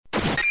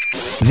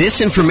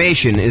This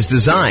information is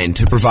designed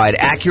to provide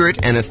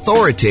accurate and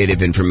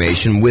authoritative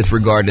information with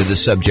regard to the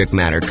subject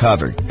matter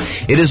covered.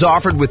 It is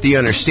offered with the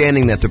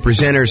understanding that the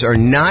presenters are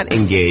not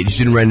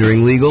engaged in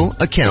rendering legal,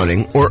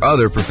 accounting, or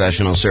other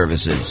professional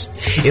services.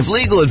 If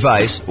legal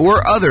advice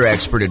or other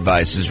expert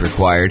advice is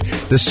required,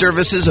 the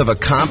services of a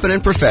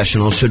competent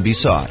professional should be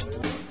sought.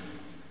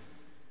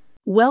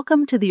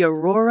 Welcome to the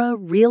Aurora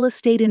Real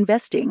Estate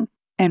Investing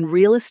and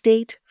Real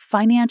Estate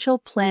Financial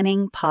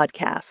Planning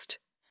Podcast.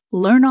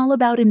 Learn all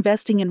about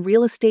investing in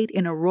real estate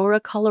in Aurora,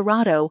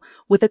 Colorado,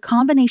 with a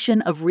combination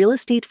of real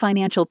estate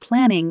financial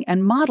planning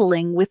and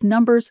modeling with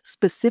numbers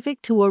specific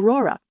to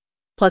Aurora,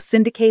 plus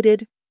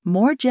syndicated,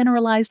 more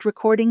generalized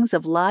recordings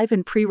of live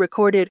and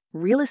pre-recorded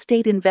real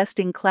estate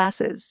investing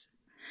classes.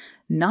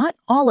 Not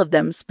all of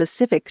them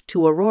specific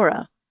to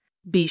Aurora.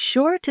 Be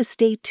sure to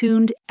stay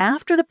tuned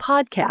after the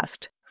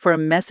podcast for a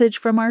message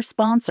from our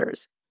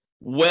sponsors.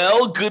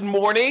 Well, good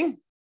morning.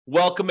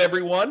 Welcome,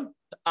 everyone.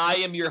 I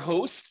am your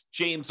host,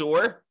 James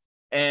Orr,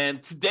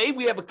 and today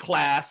we have a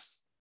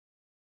class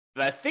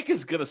that I think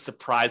is going to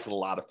surprise a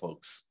lot of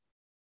folks.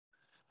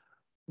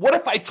 What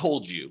if I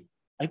told you,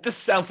 this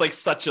sounds like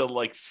such a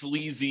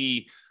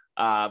sleazy,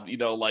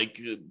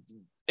 infomercial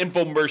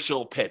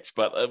pitch,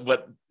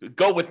 but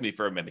go with me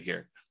for a minute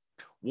here.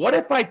 What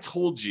if I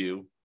told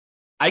you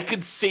I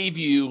could save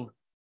you,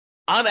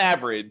 on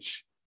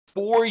average,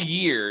 4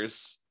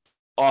 years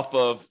off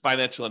of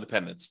financial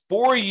independence,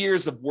 4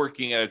 years of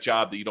working at a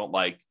job that you don't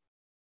like,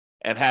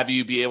 and have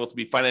you be able to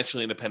be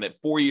financially independent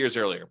 4 years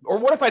earlier? Or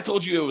what if I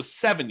told you it was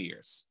 7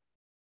 years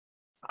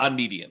on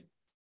median?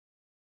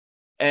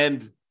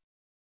 And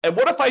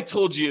what if I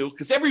told you,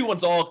 because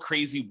everyone's all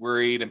crazy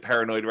worried and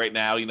paranoid right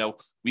now,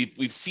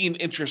 we've seen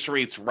interest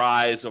rates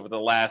rise over the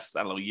last,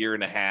 year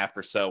and a half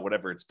or so,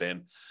 whatever it's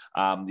been.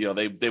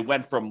 They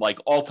went from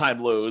all-time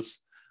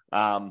lows.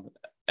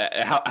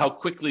 How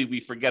quickly we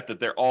forget that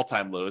they're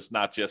all-time lows,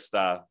 not just,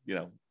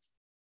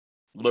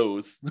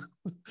 lows,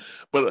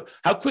 but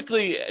how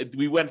quickly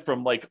we went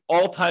from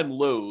all-time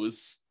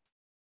lows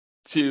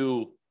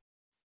to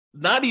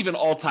not even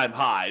all-time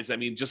highs.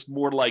 Just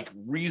more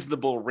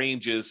reasonable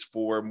ranges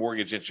for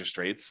mortgage interest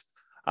rates,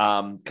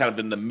 kind of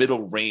in the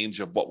middle range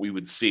of what we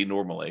would see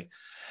normally.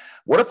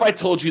 What if I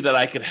told you that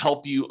I could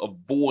help you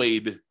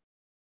avoid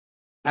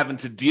having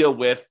to deal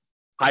with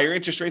higher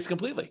interest rates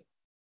completely?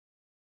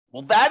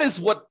 Well, that is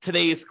what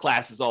today's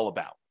class is all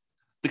about.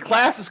 The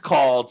class is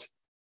called,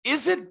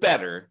 Is It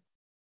Better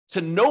to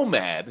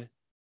Nomad,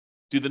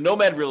 do the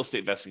Nomad real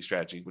estate investing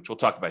strategy, which we'll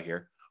talk about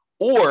here,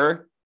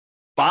 or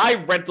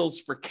buy rentals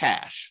for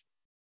cash?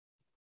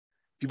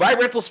 If you buy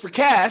rentals for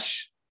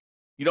cash,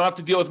 you don't have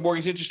to deal with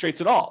mortgage interest rates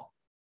at all.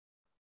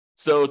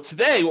 So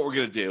today, what we're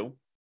going to do,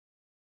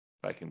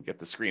 if I can get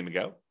the screen to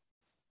go,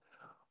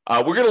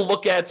 we're going to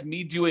look at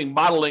me doing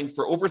modeling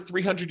for over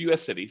 300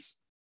 U.S. cities.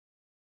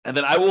 And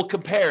then I will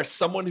compare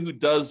someone who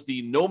does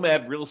the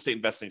Nomad real estate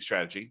investing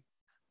strategy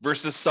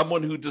versus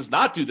someone who does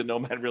not do the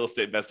Nomad real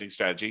estate investing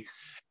strategy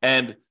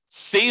and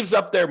saves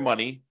up their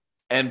money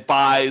and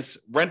buys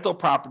rental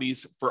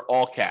properties for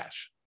all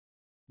cash.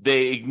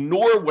 They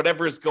ignore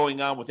whatever is going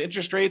on with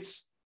interest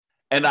rates.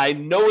 And I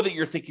know that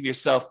you're thinking to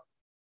yourself,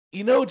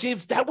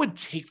 James, that would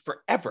take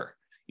forever.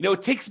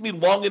 It takes me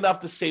long enough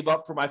to save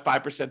up for my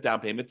 5%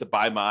 down payment to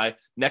buy my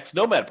next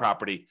Nomad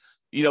property.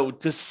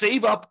 To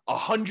save up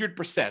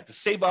 100%, to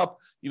save up,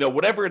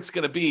 whatever it's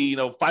going to be,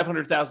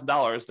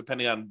 $500,000,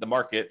 depending on the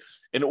market,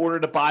 in order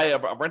to buy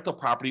a rental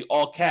property,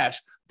 all cash,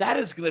 that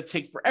is going to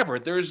take forever.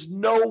 There's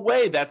no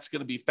way that's going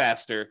to be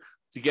faster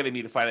to getting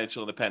me to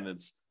financial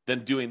independence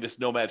than doing this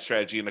Nomad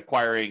strategy and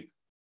acquiring,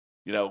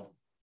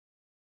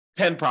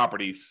 10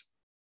 properties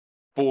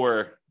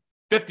for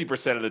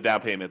 50% of the down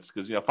payments,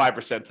 because,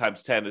 5%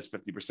 times 10 is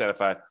 50% if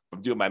I'm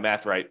doing my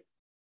math right.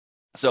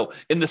 So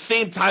in the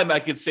same time I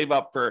could save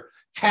up for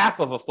half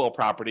of a full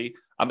property,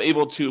 I'm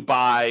able to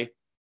buy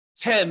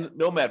 10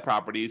 Nomad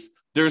properties.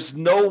 There's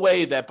no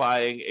way that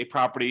buying a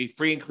property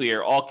free and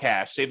clear, all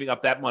cash, saving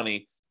up that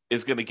money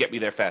is going to get me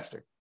there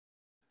faster.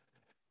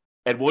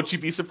 And won't you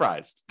be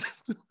surprised?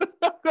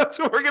 That's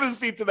what we're going to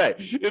see today.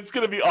 It's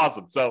going to be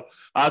awesome. So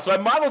I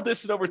modeled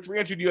this in over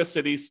 300 U.S.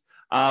 cities.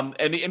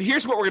 And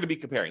here's what we're going to be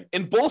comparing.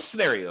 In both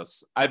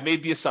scenarios, I've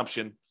made the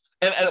assumption,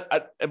 and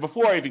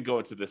before I even go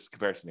into this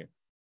comparison here,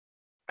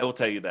 I will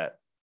tell you that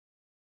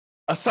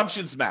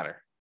assumptions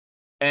matter.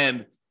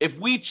 And if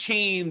we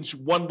change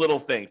one little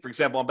thing, for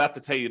example, I'm about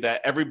to tell you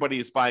that everybody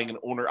is buying an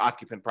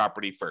owner-occupant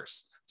property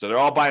first. So they're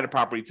all buying a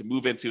property to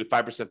move into,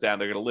 5% down.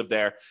 They're going to live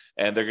there,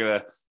 and they're going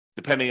to,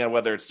 depending on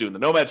whether it's doing the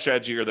Nomad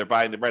strategy or they're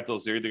buying the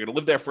rentals, they're either going to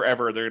live there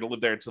forever or they're going to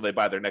live there until they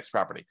buy their next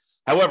property.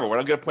 However, what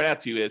I'm going to point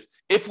out to you is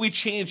if we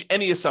change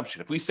any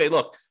assumption, if we say,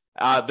 look,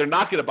 they're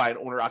not going to buy an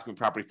owner-occupant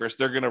property first.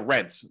 They're going to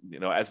rent,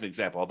 as an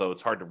example, although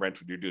it's hard to rent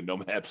when you're doing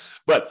Nomad,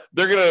 but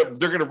they're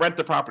going to rent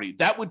the property.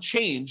 That would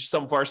change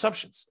some of our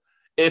assumptions.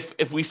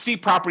 If we see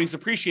properties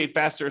appreciate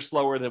faster or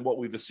slower than what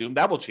we've assumed,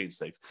 that will change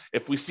things.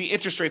 If we see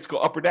interest rates go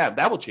up or down,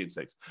 that will change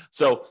things.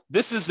 So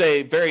this is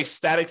a very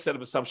static set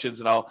of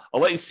assumptions, and I'll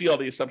let you see all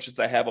the assumptions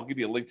I have. I'll give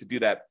you a link to do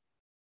that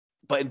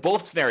But in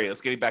both scenarios,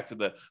 getting back to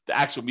the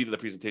actual meat of the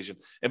presentation,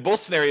 in both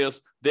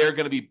scenarios, they're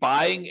going to be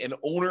buying an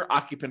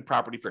owner-occupant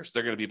property first.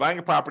 They're going to be buying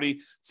a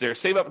property, so they're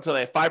save up until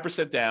they have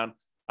 5% down.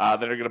 Then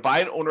they're going to buy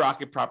an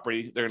owner-occupant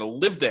property. They're going to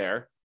live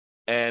there,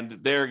 and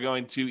they're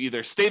going to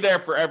either stay there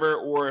forever,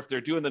 or if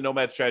they're doing the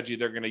Nomad strategy,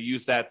 they're going to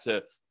use that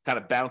to kind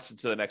of bounce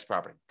into the next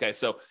property. Okay,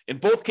 so in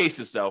both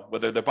cases, though,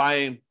 whether they're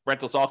buying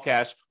rentals all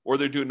cash or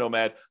they're doing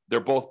Nomad, they're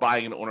both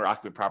buying an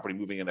owner-occupant property,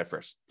 moving in there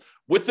first.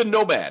 With the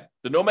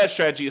Nomad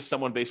strategy is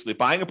someone basically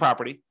buying a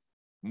property,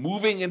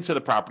 moving into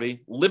the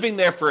property, living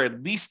there for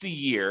at least a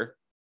year,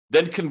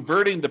 then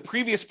converting the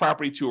previous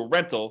property to a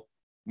rental,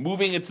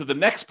 moving into the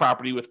next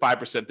property with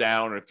 5%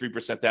 down or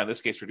 3% down. In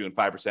this case, we're doing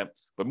 5%,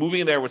 but moving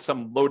in there with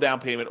some low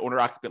down payment,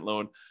 owner-occupant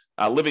loan,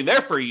 living there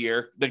for a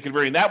year, then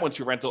converting that one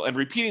to rental and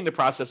repeating the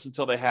process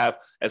until they have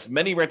as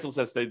many rentals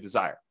as they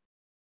desire.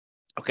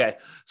 Okay,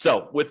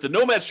 so with the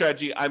Nomad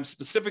strategy, I'm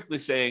specifically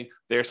saying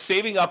they're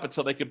saving up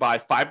until they could buy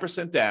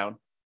 5% down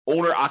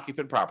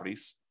owner-occupant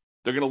properties.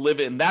 They're going to live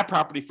in that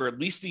property for at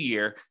least a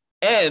year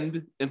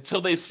and until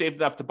they've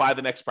saved up to buy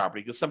the next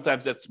property, because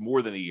sometimes that's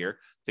more than a year.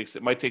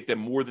 It might take them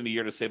more than a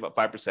year to save up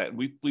 5%. And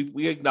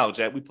we acknowledge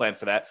that. We plan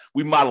for that.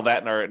 We model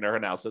that in our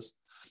analysis.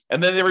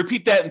 And then they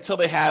repeat that until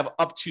they have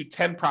up to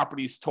 10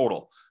 properties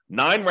total,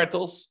 9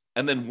 rentals,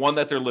 and then 1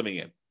 that they're living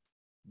in.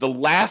 The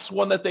last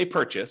one that they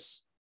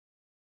purchase,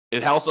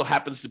 it also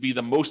happens to be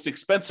the most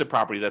expensive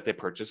property that they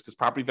purchase because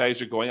property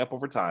values are going up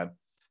over time,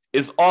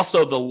 is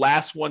also the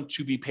last one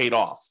to be paid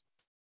off.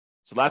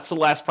 So that's the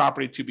last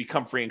property to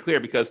become free and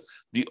clear, because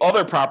the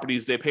other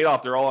properties they paid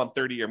off, they're all on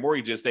 30-year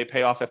mortgages. They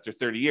pay off after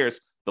 30 years.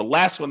 The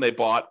last one they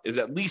bought is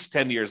at least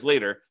 10 years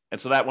later. And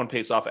so that one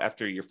pays off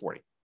after year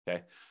 40.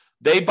 Okay.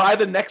 They buy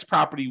the next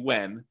property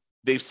when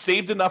they've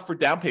saved enough for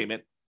down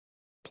payment,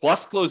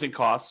 plus closing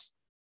costs,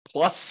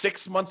 plus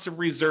 6 months of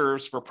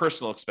reserves for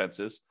personal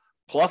expenses,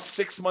 plus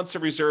 6 months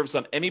of reserves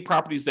on any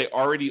properties they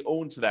already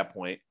own to that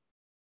point,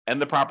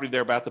 and the property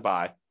they're about to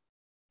buy.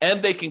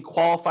 And they can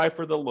qualify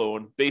for the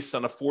loan based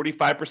on a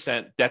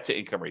 45% debt to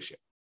income ratio.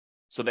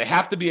 So they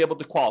have to be able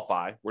to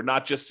qualify. We're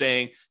not just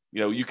saying,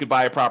 you could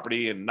buy a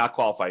property and not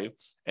qualify you.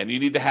 And you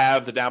need to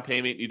have the down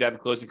payment, you need to have the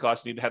closing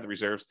costs, you need to have the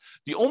reserves.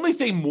 The only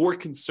thing more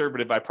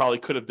conservative I probably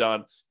could have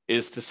done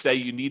is to say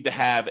you need to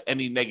have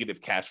any negative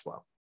cash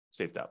flow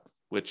saved up,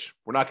 which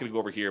we're not going to go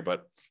over here,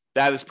 but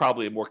that is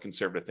probably a more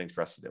conservative thing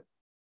for us to do.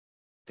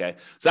 Okay.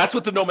 So that's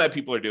what the Nomad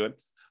people are doing.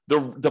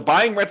 The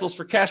buying rentals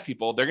for cash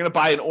people, they're going to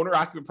buy an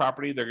owner-occupant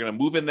property. They're going to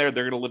move in there.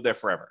 They're going to live there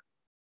forever.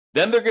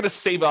 Then they're going to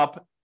save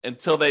up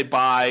until they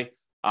buy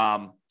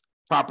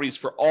properties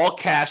for all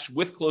cash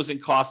with closing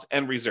costs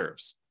and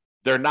reserves.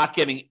 They're not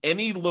getting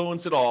any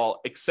loans at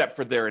all except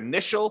for their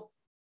initial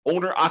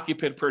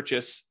owner-occupant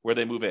purchase where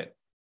they move in.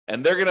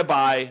 And they're going to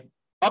buy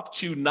up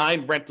to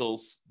 9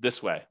 rentals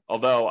this way.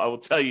 Although I will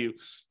tell you,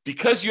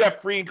 because you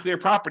have free and clear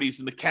properties,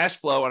 and the cash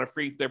flow on a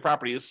free and clear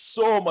property is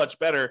so much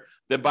better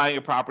than buying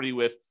a property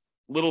with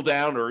little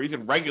down or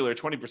even regular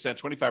 20%,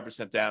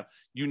 25% down,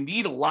 you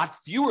need a lot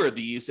fewer of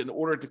these in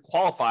order to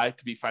qualify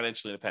to be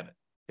financially independent.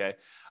 Okay.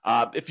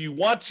 If you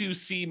want to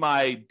see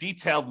my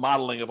detailed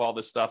modeling of all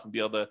this stuff and be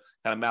able to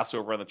kind of mouse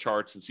over on the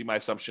charts and see my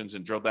assumptions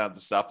and drill down to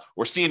stuff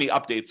or see any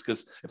updates,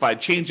 because if I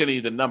change any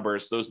of the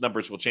numbers, those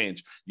numbers will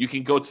change. You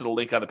can go to the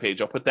link on the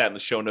page. I'll put that in the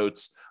show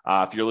notes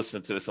if you're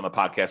listening to this on the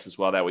podcast as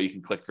well. That way you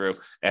can click through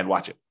and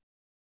watch it.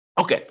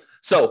 Okay.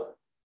 So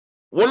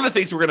one of the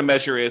things we're going to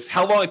measure is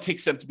how long it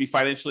takes them to be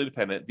financially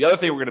independent. The other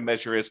thing we're going to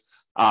measure is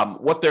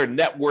what their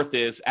net worth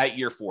is at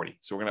year 40.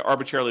 So we're going to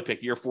arbitrarily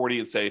pick year 40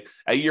 and say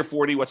at year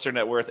 40, what's their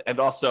net worth? And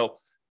also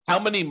how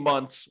many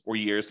months or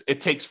years it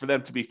takes for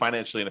them to be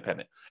financially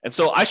independent. And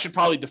so I should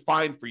probably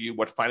define for you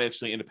what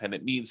financially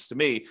independent means to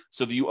me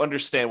so that you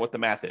understand what the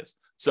math is.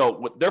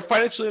 So they're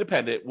financially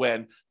independent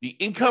when the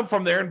income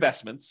from their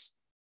investments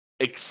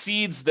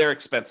exceeds their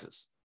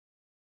expenses.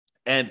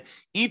 And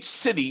each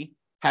city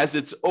has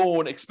its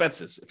own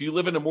expenses. If you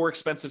live in a more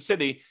expensive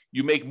city,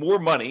 you make more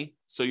money,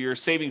 so your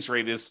savings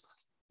rate is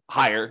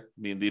higher.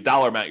 I mean, the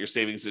dollar amount you're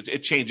saving,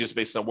 it changes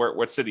based on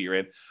what city you're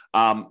in.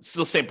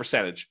 Still the same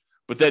percentage.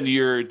 But then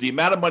the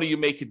amount of money you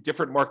make in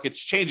different markets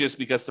changes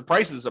because the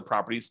prices of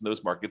properties in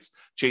those markets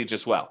change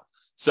as well.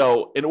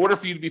 So in order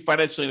for you to be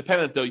financially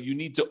independent, though, you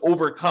need to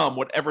overcome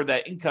whatever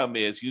that income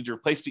is. You need to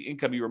replace the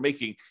income you were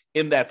making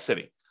in that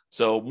city.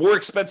 So more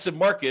expensive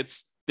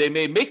markets, they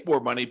may make more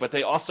money, but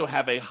they also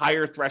have a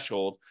higher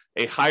threshold,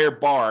 a higher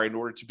bar in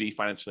order to be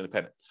financially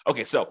independent.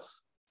 Okay, so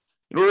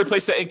in order to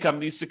replace that income, it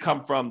needs to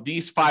come from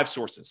these 5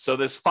 sources. So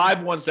there's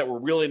 5 ones that we're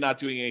really not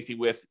doing anything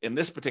with in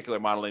this particular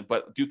modeling,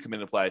 but do come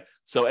into play.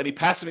 So any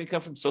passive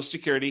income from Social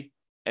Security,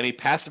 any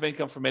passive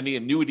income from any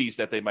annuities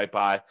that they might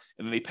buy,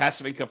 and any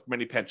passive income from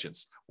any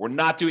pensions. We're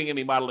not doing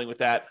any modeling with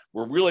that.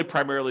 We're really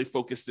primarily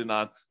focused in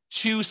on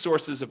 2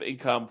 sources of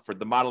income for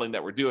the modeling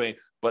that we're doing,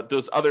 but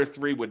those other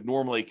 3 would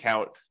normally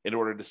count in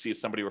order to see if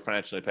somebody were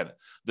financially independent.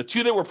 The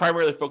 2 that we're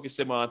primarily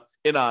focusing on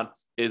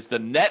is the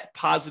net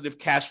positive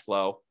cash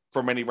flow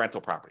from any rental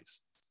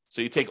properties.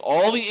 So you take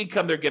all the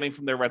income they're getting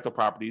from their rental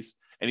properties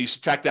and you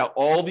subtract out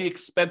all the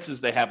expenses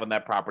they have on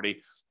that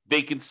property,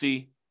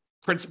 vacancy,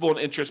 principal and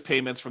interest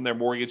payments from their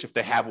mortgage if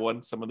they have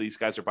one. Some of these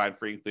guys are buying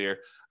free and clear.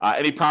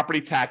 Any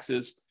property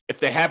taxes. If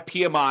they have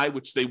PMI,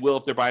 which they will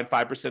if they're buying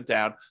 5%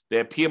 down, they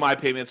have PMI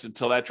payments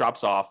until that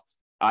drops off.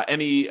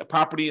 Any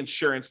property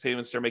insurance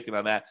payments they're making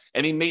on that,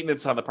 any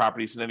maintenance on the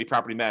properties, and any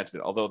property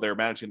management, although they're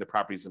managing the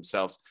properties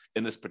themselves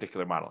in this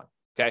particular modeling.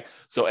 Okay,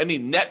 so any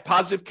net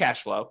positive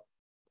cash flow,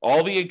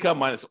 all the income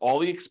minus all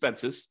the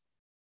expenses.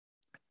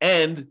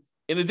 And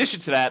in addition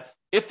to that,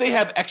 if they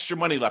have extra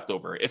money left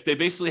over, if they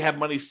basically have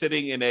money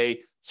sitting in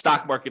a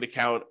stock market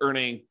account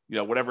earning,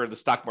 whatever the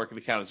stock market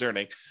account is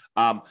earning,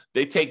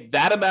 they take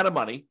that amount of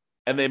money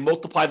and they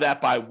multiply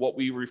that by what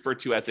we refer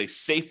to as a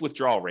safe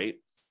withdrawal rate.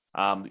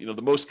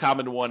 The most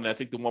common one, and I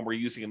think the one we're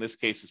using in this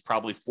case, is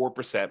probably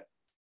 4%.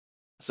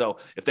 So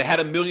if they had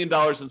 $1 million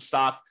in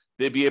stock,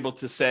 they'd be able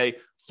to say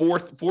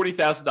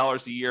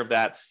 $40,000 a year of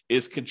that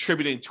is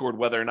contributing toward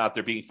whether or not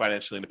they're being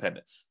financially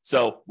independent.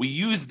 So we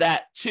use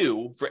that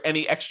too for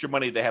any extra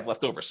money they have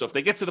left over. So if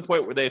they get to the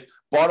point where they've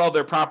bought all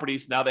their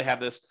properties, now they have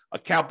this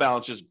account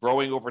balance just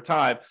growing over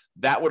time,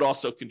 that would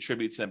also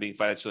contribute to them being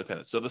financially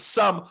independent. So the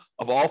sum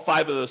of all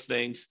 5 of those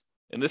things,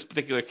 in this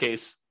particular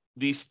case,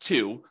 these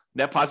 2,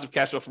 net positive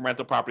cash flow from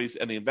rental properties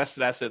and the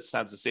invested assets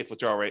times the safe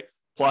withdrawal rate,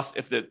 plus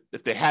if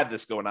they had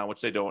this going on,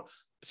 which they don't,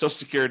 Social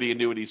Security,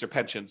 annuities, or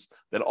pensions,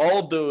 then all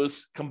of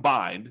those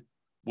combined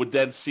would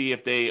then see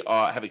if they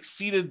have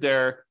exceeded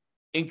their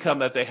income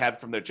that they had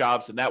from their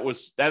jobs. And that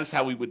is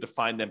how we would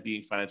define them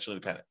being financially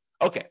independent.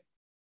 Okay.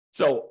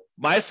 So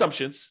my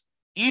assumptions,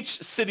 each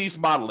city's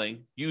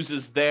modeling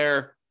uses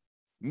their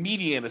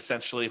median,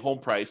 essentially, home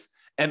price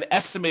and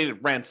estimated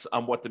rents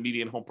on what the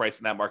median home price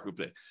in that market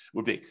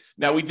would be.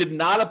 Now, we did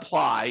not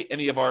apply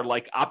any of our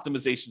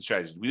optimization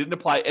strategies. We didn't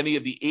apply any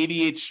of the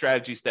 88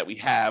 strategies that we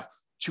have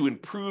to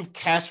improve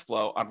cash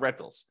flow on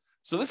rentals.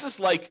 So this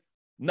is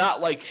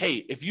not like,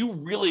 hey, if you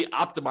really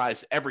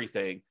optimize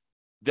everything,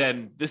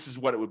 then this is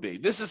what it would be.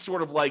 This is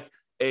sort of like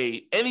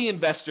any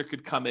investor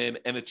could come in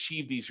and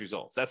achieve these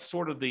results. That's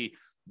sort of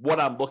what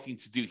I'm looking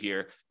to do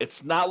here.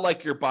 It's not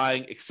like you're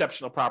buying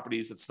exceptional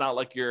properties. It's not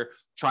like you're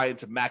trying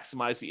to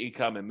maximize the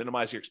income and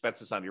minimize your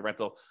expenses on your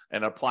rental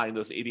and applying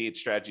those 88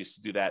 strategies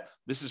to do that.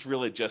 This is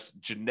really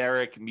just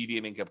generic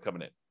median income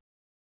coming in.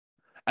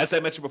 As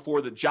I mentioned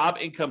before, the job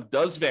income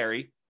does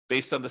vary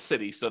based on the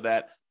city so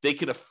that they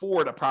can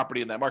afford a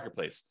property in that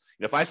marketplace.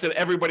 If I said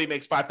everybody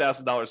makes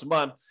 $5,000 a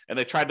month and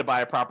they tried to buy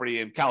a property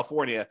in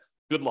California,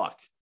 good luck.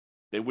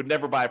 They would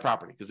never buy a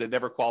property because they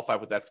never qualify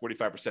with that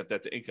 45%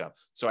 debt to income.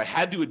 So I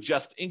had to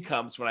adjust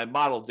incomes when I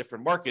modeled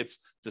different markets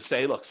to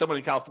say, look, someone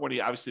in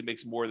California obviously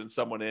makes more than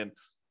someone in,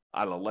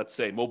 I don't know, let's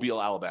say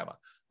Mobile, Alabama,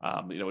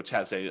 which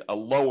has a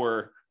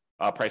lower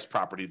price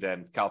property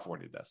than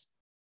California does.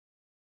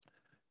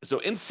 So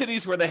in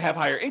cities where they have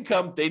higher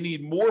income, they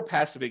need more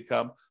passive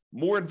income,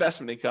 more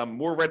investment income,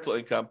 more rental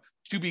income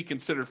to be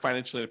considered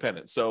financially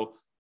independent. So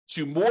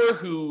to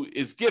those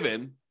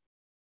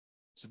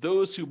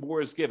who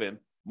more is given,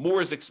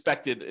 more is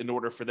expected in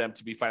order for them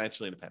to be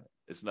financially independent.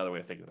 It's another way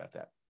of thinking about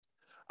that.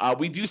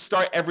 We do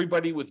start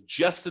everybody with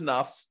just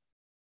enough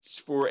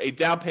for a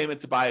down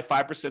payment to buy a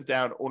 5%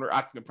 down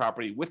owner-occupant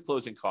property with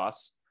closing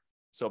costs.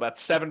 So about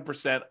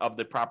 7% of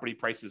the property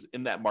prices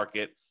in that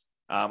market.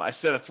 I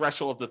set a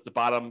threshold at the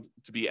bottom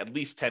to be at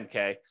least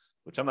 10K,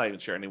 which I'm not even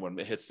sure anyone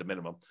hits the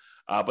minimum.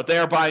 But they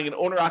are buying an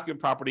owner-occupant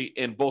property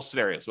in both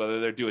scenarios, whether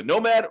they're doing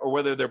Nomad or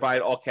whether they're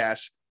buying all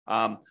cash.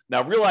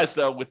 Now realize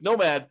though, with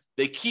Nomad,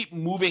 they keep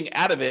moving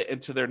out of it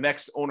into their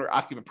next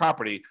owner-occupant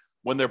property.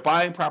 When they're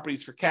buying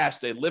properties for cash,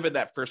 they live in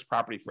that first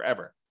property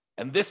forever.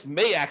 And this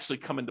may actually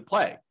come into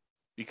play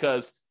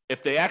because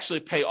if they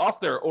actually pay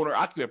off their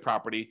owner-occupant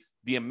property,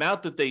 the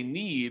amount that they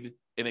need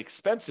in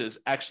expenses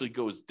actually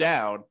goes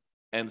down.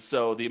 And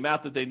so the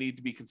amount that they need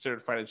to be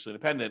considered financially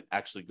independent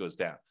actually goes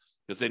down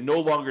because they no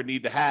longer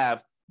need to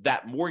have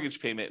that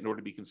mortgage payment in order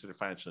to be considered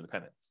financially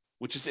independent,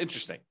 which is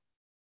interesting.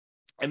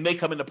 And may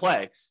come into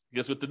play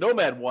because with the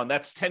Nomad one,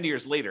 that's 10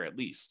 years later at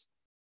least,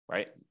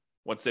 right?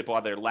 Once they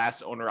bought their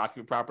last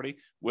owner-occupant property.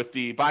 With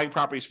the buying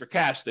properties for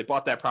cash, they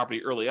bought that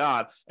property early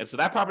on, and so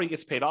that property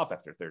gets paid off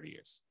after 30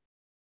 years.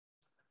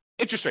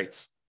 Interest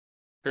rates.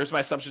 Here's my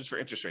assumptions for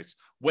interest rates.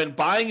 When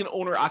buying an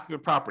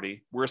owner-occupant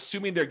property, we're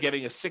assuming they're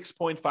getting a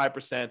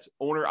 6.5%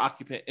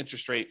 owner-occupant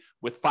interest rate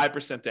with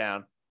 5%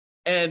 down.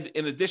 And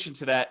in addition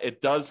to that,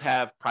 it does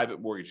have private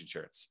mortgage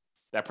insurance.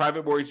 That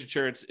private mortgage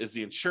insurance is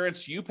the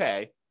insurance you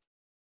pay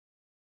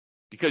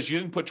because you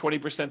didn't put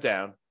 20%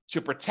 down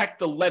to protect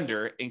the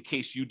lender in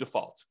case you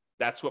default.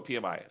 That's what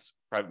PMI is,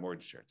 private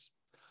mortgage insurance.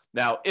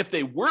 Now, if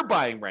they were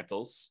buying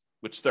rentals,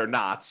 which they're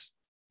not,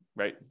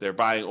 right? They're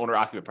buying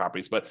owner-occupant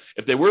properties, but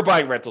if they were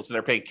buying rentals and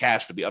they're paying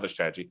cash for the other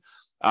strategy,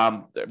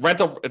 the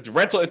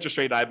rental interest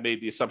rate I've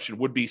made the assumption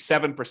would be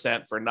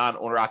 7% for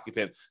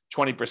non-owner-occupant,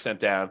 20%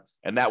 down,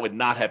 and that would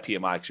not have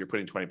PMI because you're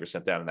putting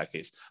 20% down in that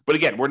case. But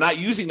again, we're not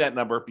using that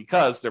number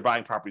because they're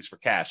buying properties for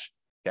cash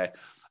Okay.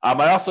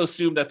 I also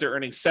assume that they're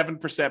earning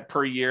 7%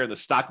 per year in the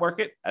stock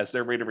market as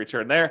their rate of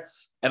return there.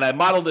 And I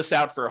modeled this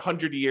out for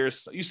 100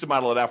 years. I used to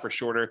model it out for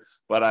shorter,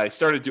 but I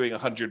started doing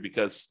 100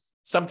 because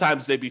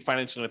sometimes they'd be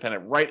financially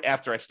independent right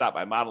after I stopped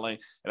my modeling.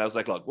 And I was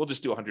like, look, we'll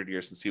just do 100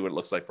 years and see what it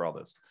looks like for all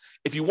those.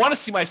 If you want to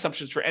see my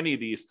assumptions for any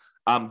of these,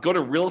 go to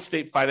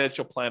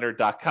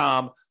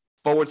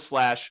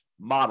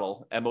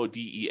realestatefinancialplanner.com/model,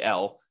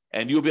 MODEL,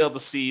 and you'll be able to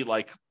see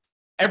like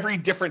every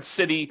different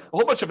city, a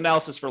whole bunch of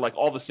analysis for like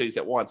all the cities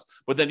at once,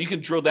 but then you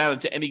can drill down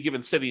into any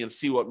given city and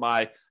see what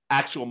my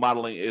actual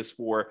modeling is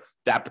for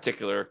that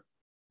particular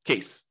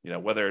case,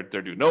 whether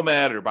they're doing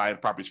Nomad or buying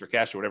properties for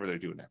cash or whatever they're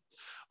doing there.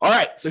 All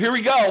right, so here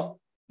we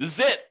go. This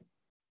is it.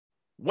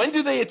 When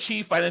do they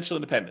achieve financial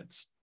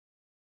independence?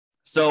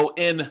 So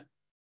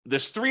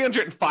there's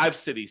 305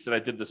 cities that I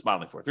did this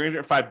modeling for,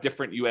 305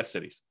 different US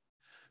cities.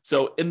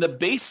 So in the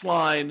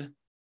baseline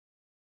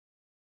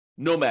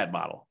Nomad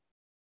model,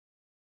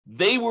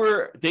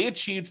 they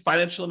achieved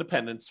financial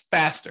independence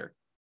faster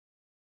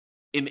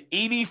in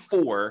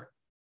 84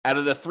 out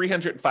of the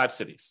 305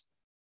 cities.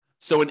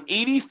 So in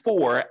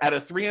 84 out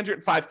of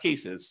 305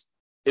 cases,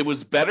 it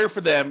was better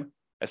for them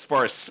as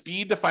far as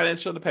speed to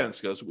financial independence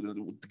goes,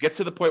 to get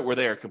to the point where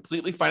they are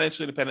completely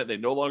financially independent, they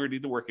no longer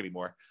need to work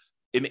anymore,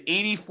 in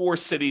 84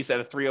 cities out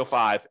of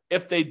 305,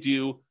 if they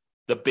do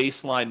the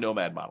baseline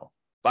Nomad model,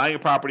 buying a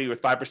property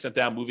with 5%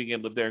 down, moving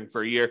in, live there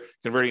for a year,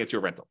 converting it to a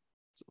rental.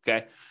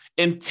 Okay.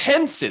 In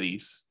 10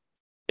 cities,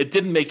 it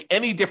didn't make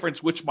any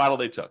difference which model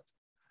they took.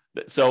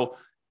 So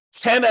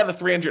 10 out of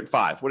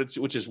 305,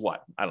 which is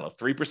what? I don't know,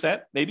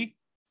 3% maybe?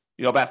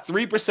 About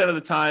 3% of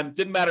the time,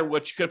 didn't matter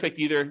what, you could have picked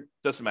either,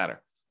 doesn't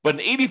matter. But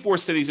in 84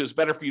 cities, it was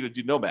better for you to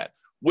do Nomad,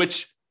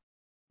 which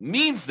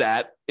means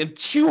that in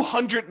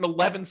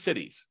 211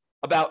 cities,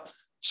 about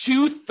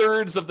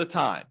 2/3 of the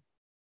time,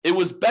 it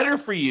was better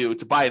for you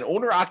to buy an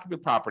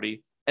owner-occupant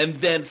property and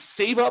then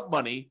save up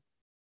money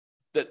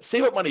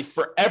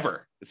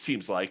forever, it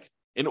seems like,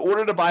 in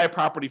order to buy a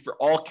property for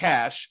all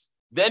cash,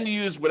 then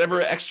use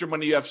whatever extra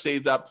money you have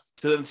saved up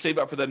to then save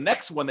up for the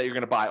next one that you're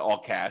going to buy all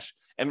cash,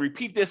 and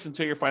repeat this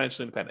until you're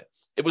financially independent.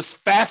 It was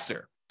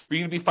faster for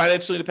you to be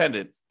financially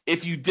independent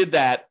if you did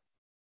that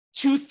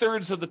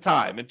 2/3 of the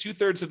time in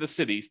 2/3 of the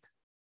cities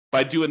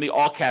by doing the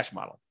all cash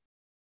model.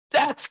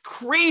 That's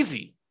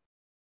crazy,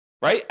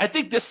 right? I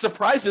think this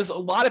surprises a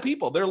lot of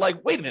people. They're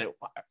like, wait a minute,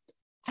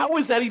 how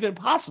is that even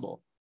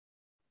possible?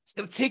 It's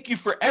going to take you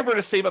forever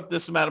to save up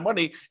this amount of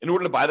money in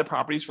order to buy the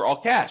properties for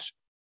all cash.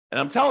 And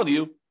I'm telling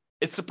you,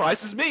 it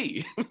surprises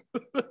me.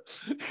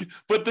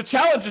 But the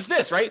challenge is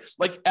this, right?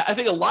 Like, I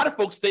think a lot of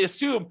folks, they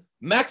assume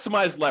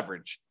maximize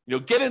leverage,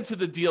 get into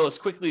the deal as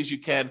quickly as you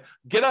can,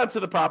 get onto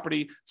the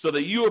property so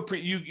that you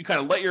kind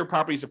of let your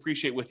properties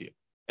appreciate with you.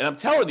 And I'm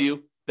telling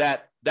you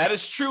that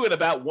is true in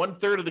about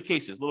 1/3 of the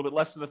cases, a little bit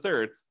less than a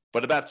third,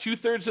 but about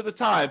 2/3 of the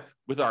time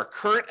with our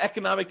current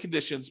economic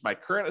conditions, my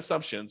current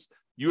assumptions,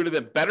 you would have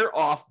been better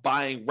off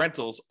buying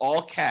rentals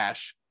all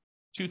cash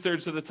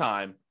 2/3 of the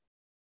time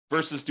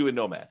versus doing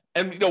Nomad.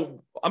 And,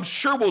 I'm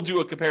sure we'll do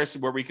a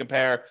comparison where we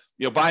compare,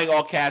 buying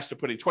all cash to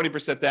putting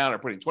 20% down or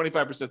putting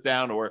 25%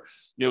 down, or,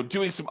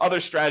 doing some other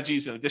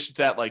strategies in addition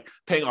to that, like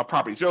paying off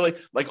properties early.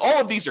 Like,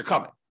 all of these are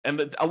coming.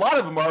 And a lot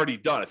of them are already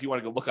done if you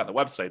want to go look on the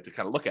website to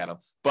kind of look at them.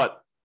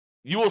 But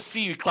you will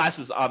see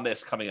classes on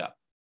this coming up.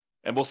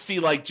 And we'll see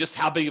like just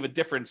how big of a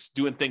difference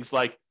doing things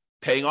like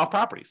paying off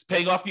properties,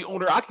 paying off the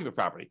owner-occupant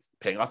property,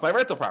 paying off my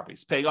rental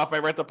properties, paying off my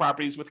rental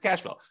properties with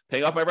cash flow,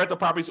 paying off my rental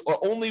properties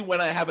or only when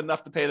I have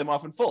enough to pay them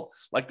off in full.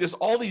 Like, there's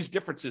all these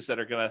differences that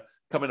are going to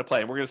come into play,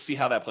 and we're going to see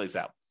how that plays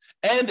out.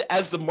 And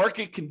as the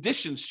market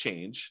conditions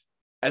change,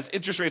 as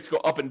interest rates go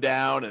up and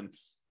down, and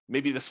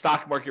maybe the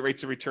stock market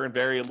rates of return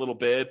vary a little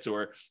bit,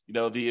 or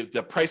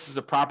the prices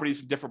of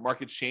properties in different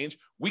markets change,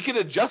 we can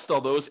adjust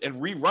all those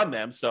and rerun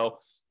them. So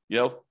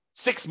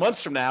 6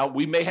 months from now,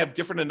 we may have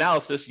different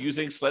analysis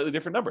using slightly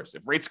different numbers.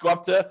 If rates go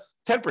up to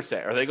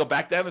 10% or they go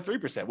back down to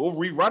 3%, we'll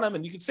rerun them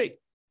and you can see.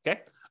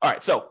 Okay. All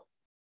right. So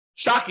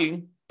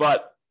shocking,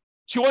 but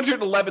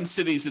 211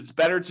 cities, it's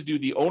better to do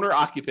the owner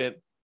occupant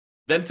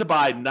than to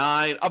buy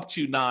up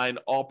to nine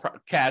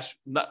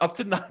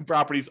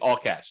properties, all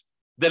cash,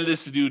 than it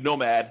is to do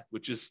Nomad,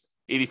 which is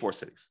 84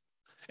 cities.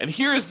 And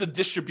here is the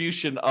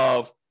distribution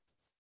of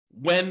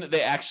when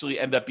they actually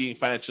end up being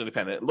financially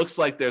independent. It looks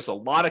like there's a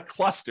lot of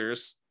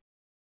clusters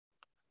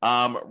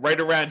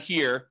right around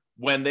here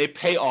when they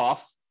pay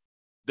off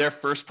their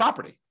first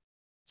property.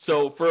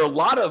 So for a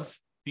lot of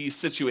these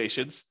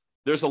situations,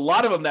 there's a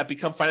lot of them that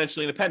become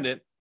financially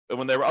independent and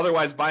when they were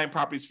otherwise buying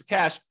properties for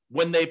cash,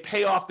 when they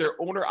pay off their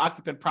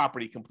owner-occupant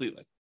property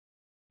completely,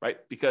 right?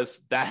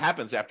 Because that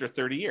happens after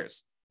 30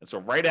 years. And so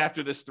right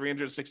after this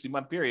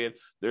 360-month period,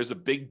 there's a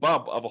big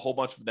bump of a whole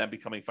bunch of them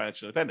becoming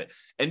financially independent.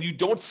 And you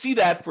don't see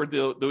that for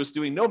those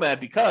doing Nomad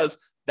because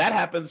that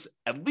happens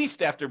at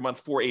least after month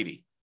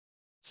 480,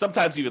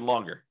 sometimes even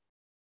longer.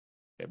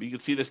 Okay, but you can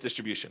see this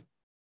distribution.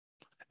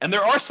 And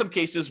there are some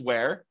cases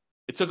where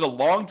it took a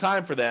long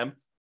time for them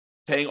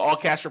paying all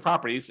cash for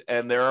properties,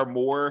 and there are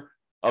more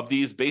of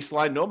these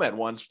baseline Nomad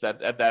ones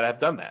that have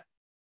done that.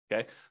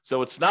 Okay.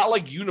 So it's not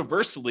like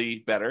universally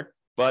better,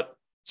 but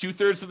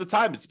 2/3 of the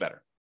time it's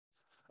better.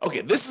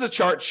 Okay. This is a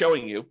chart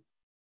showing you.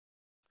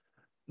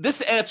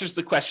 This answers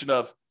the question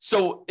of,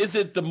 so is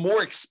it the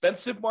more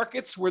expensive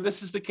markets where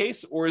this is the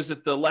case, or is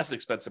it the less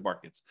expensive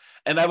markets?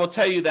 And I will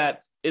tell you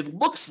that it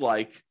looks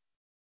like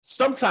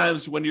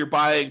sometimes when you're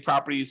buying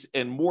properties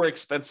in more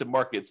expensive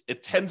markets,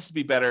 it tends to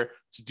be better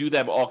to do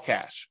them all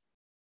cash,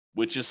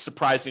 which is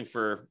surprising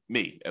for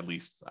me, at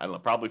least. I don't know,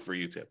 probably for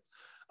you too.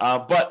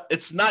 But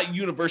it's not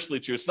universally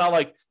true. It's not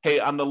like, hey,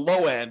 on the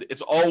low end,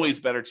 it's always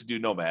better to do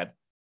Nomad.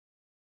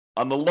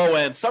 On the low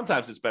end,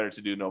 sometimes it's better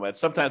to do Nomad.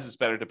 Sometimes it's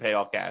better to pay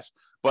all cash.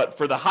 But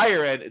for the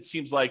higher end, it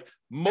seems like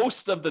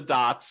most of the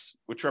dots,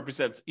 which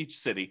represents each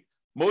city,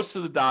 most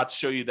of the dots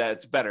show you that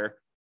it's better.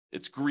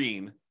 It's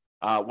green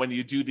when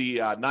you do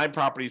the 9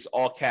 properties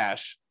all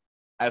cash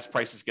as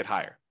prices get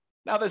higher.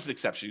 Now, there's an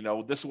exception.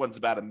 This one's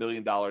about $1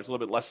 million, a little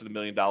bit less than $1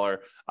 million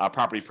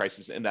property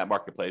prices in that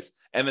marketplace.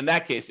 And in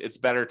that case, it's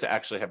better to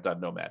actually have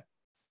done Nomad.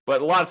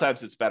 But a lot of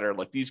times it's better,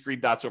 like these green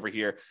dots over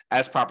here,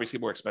 as properties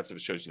get more expensive,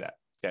 it shows you that.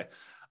 Okay.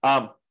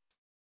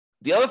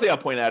 The other thing I'll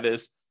point out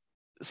is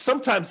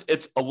sometimes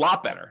it's a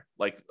lot better.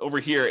 Like over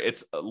here,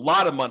 it's a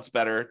lot of months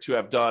better to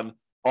have done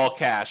all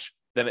cash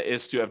than it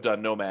is to have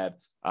done Nomad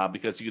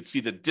because you can see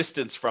the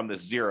distance from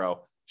this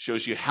 0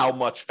 shows you how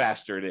much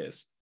faster it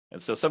is.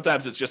 And so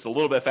sometimes it's just a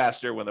little bit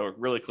faster when they're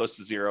really close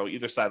to 0,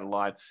 either side of the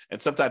line.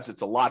 And sometimes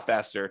it's a lot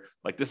faster.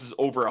 Like this is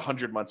over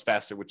 100 months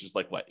faster, which is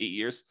like what, 8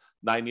 years,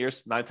 9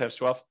 years, 9 times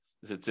 12,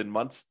 it's in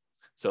months.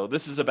 So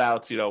this is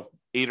about,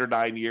 8 or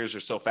 9 years or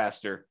so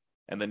faster.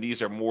 And then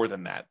these are more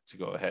than that to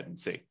go ahead and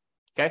see.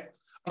 Okay.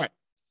 All right.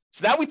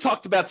 So now we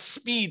talked about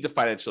speed to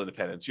financial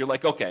independence. You're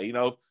like, okay,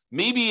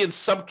 maybe in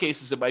some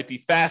cases it might be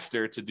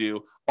faster to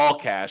do all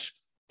cash,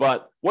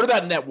 but what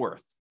about net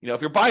worth? If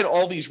you're buying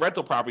all these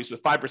rental properties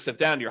with 5%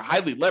 down, you're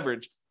highly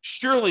leveraged.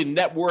 Surely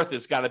net worth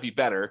has got to be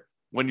better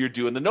when you're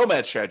doing the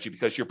Nomad strategy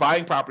because you're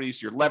buying properties,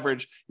 your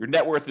leverage, your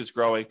net worth is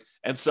growing.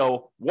 And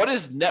so what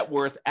is net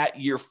worth at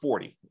year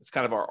 40? It's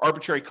kind of our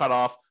arbitrary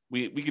cutoff.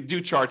 We could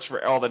do charts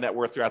for all the net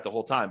worth throughout the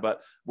whole time,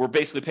 but we're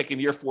basically picking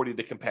year 40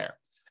 to compare.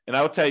 And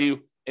I will tell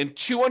you, in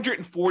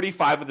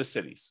 245 of the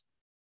cities,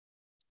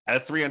 out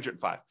of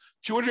 305,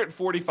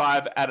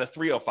 245 out of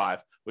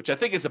 305, which I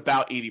think is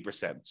about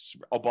 80%.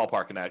 I'll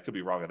ballpark in that. I could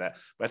be wrong on that,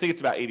 but I think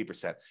it's about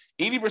 80%.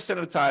 80%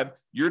 of the time,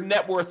 your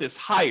net worth is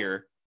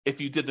higher if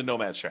you did the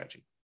Nomad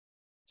strategy.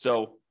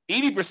 So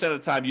 80% of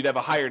the time, you'd have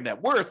a higher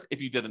net worth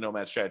if you did the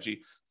Nomad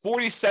strategy.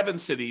 47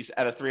 cities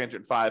out of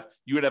 305,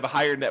 you would have a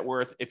higher net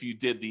worth if you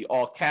did the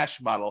all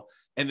cash model.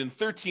 And in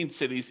 13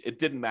 cities, it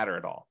didn't matter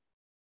at all.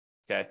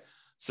 Okay.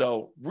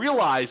 So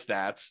realize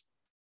that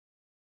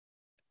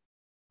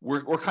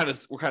we're kind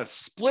of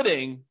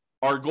splitting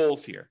our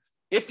goals here.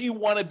 If you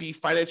want to be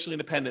financially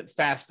independent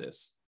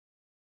fastest,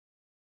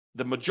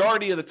 the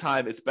majority of the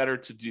time, it's better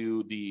to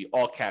do the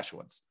all cash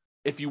ones.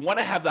 If you want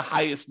to have the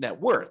highest net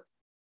worth,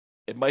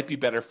 it might be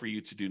better for you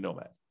to do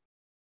Nomad.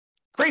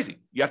 Crazy.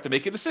 You have to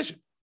make a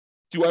decision.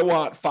 Do I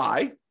want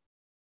FI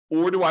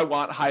or do I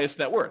want highest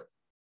net worth?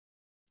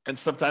 And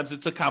sometimes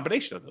it's a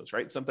combination of those,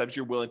 right? Sometimes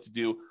you're willing to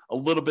do a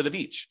little bit of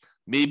each.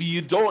 Maybe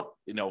you don't,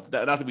 not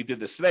that we did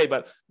this today,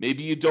 but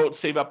maybe you don't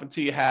save up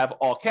until you have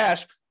all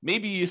cash.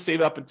 Maybe you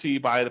save up until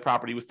you buy the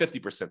property with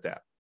 50% down.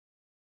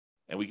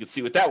 And we can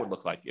see what that would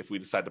look like if we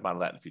decide to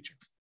model that in the future.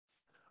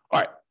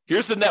 All right,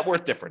 here's the net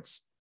worth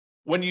difference.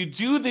 When you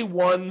do the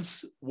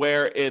ones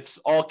where it's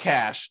all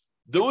cash,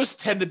 those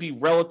tend to be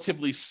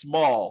relatively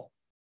small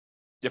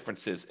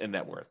differences in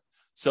net worth.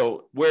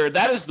 So where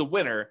that is the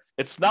winner,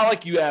 it's not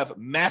like you have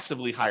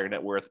massively higher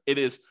net worth. It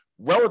is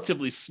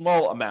relatively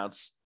small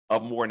amounts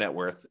of more net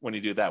worth when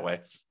you do it that way.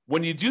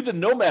 When you do the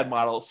Nomad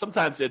model,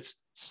 sometimes it's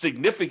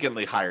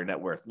significantly higher net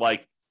worth,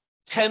 like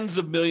tens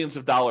of millions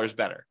of dollars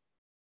better.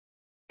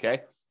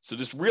 Okay. So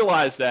just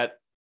realize that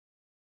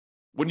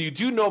when you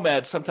do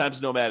Nomad,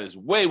 sometimes Nomad is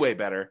way, way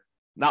better.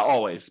 Not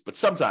always, but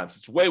sometimes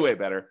it's way, way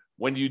better.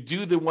 When you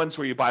do the ones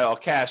where you buy all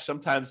cash,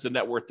 sometimes the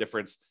net worth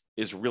difference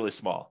is really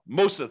small.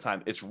 Most of the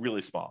time, it's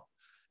really small.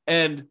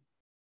 And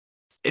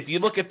if you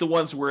look at the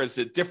ones where it's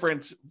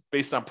different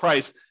based on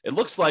price, it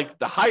looks like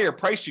the higher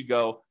price you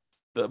go,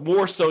 the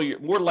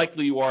more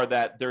likely you are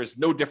that there is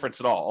no difference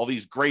at all. All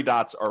these gray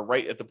dots are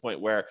right at the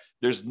point where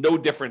there's no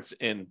difference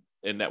in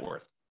net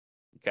worth.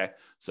 Okay,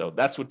 so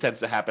that's what tends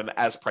to happen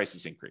as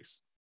prices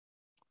increase.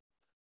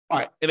 All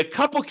right, in a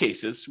couple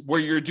cases where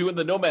you're doing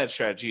the Nomad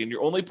strategy and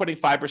you're only putting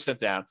 5%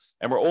 down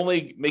and we're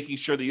only making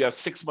sure that you have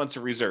 6 months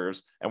of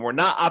reserves and we're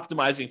not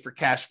optimizing for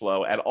cash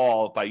flow at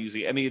all by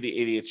using any of the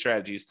 88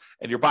 strategies,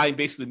 and you're buying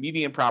basically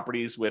median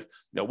properties with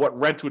what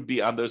rent would be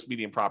on those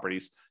median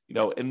properties,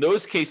 in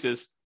those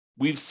cases,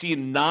 we've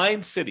seen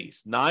 9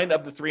 cities, 9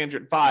 of the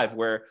 305,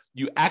 where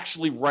you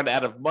actually run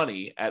out of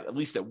money at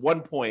least at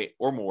one point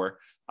or more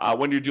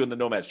when you're doing the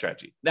Nomad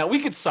strategy. Now, we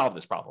could solve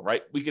this problem,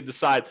 right? We could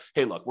decide,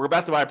 hey, look, we're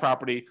about to buy a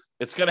property.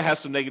 It's going to have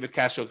some negative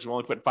cash flow because we're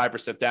only putting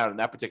 5% down in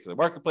that particular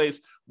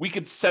marketplace. We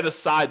could set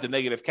aside the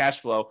negative cash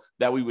flow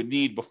that we would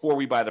need before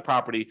we buy the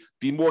property,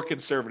 be more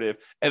conservative.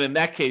 And in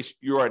that case,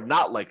 you are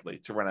not likely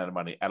to run out of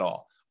money at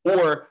all.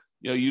 Or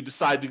you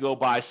decide to go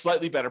buy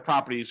slightly better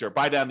properties or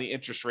buy down the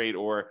interest rate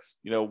or,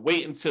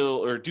 wait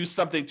until or do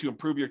something to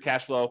improve your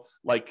cash flow,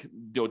 like,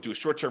 do a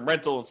short-term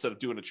rental instead of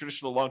doing a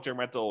traditional long-term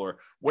rental or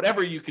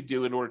whatever you could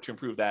do in order to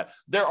improve that.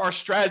 There are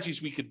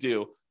strategies we could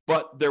do,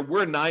 but there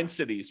were 9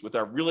 cities with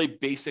our really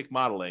basic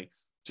modeling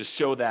to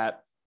show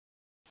that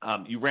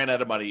you ran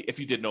out of money if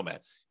you did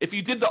Nomad. If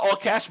you did the all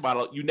cash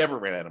model, you never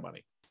ran out of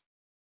money.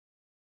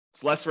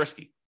 It's less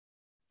risky.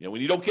 When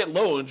you don't get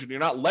loans, when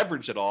you're not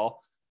leveraged at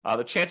all,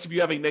 the chance of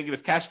you having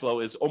negative cash flow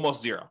is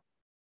almost zero.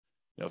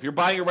 If you're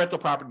buying a rental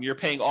property and you're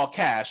paying all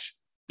cash,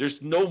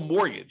 there's no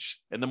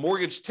mortgage. And the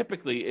mortgage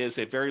typically is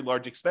a very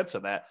large expense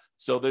on that.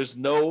 So there's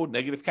no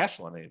negative cash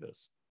flow on any of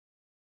those.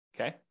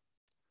 Okay.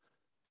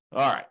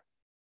 All right.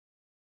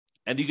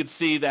 And you can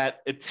see that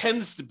it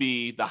tends to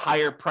be the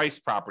higher price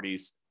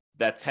properties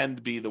that tend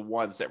to be the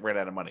ones that ran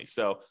out of money.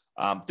 So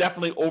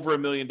definitely over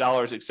 $1 million,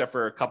 except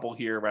for a couple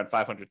here around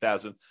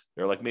 500,000.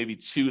 There were like maybe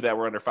 2 that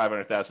were under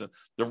 500,000.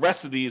 The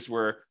rest of these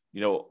were,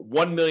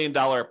 $1 million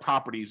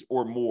properties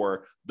or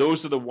more.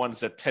 Those are the ones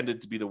that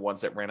tended to be the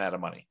ones that ran out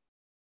of money.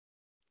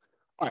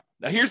 All right,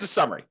 now here's the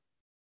summary.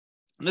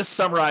 And this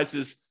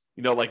summarizes,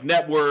 like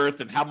net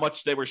worth and how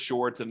much they were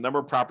short and the number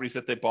of properties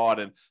that they bought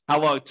and how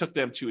long it took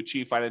them to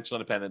achieve financial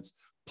independence,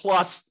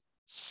 plus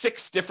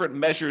 6 different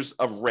measures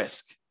of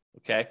risk.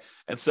 Okay.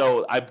 And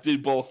so I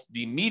did both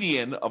the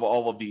median of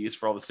all of these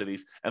for all the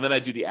cities, and then I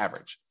do the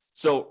average.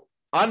 So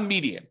on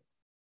median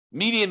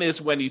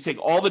is when you take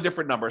all the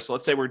different numbers. So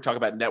let's say we're talking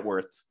about net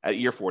worth at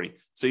year 40.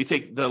 So you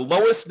take the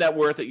lowest net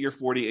worth at year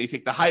 40 and you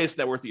take the highest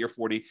net worth at year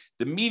 40.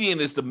 The median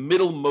is the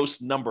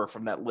middlemost number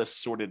from that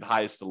list sorted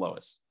highest to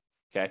lowest.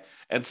 Okay.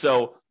 And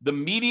so the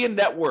median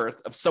net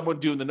worth of someone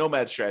doing the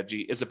Nomad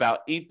strategy is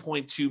about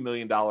 $8.2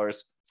 million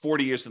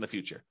 40 years in the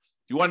future.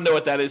 If you want to know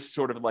what that is,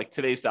 sort of like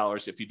today's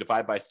dollars, if you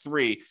divide by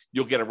 3,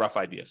 you'll get a rough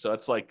idea. So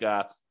it's like,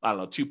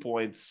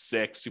 2.6,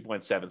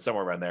 2.7,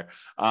 somewhere around there,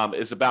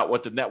 is about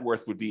what the net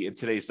worth would be in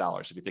today's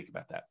dollars, if you think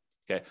about that.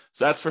 Okay.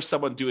 So that's for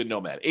someone doing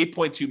Nomad.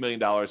 $8.2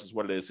 million is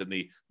what it is in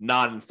the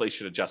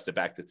non-inflation adjusted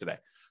back to today.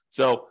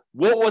 So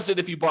what was it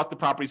if you bought the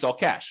properties all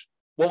cash?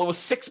 Well, it was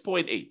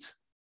 6.8,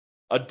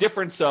 a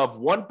difference of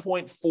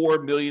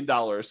 $1.4 million.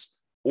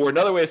 Or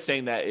another way of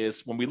saying that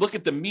is when we look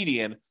at the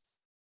median,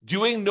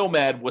 doing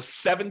Nomad was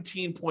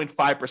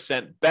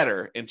 17.5%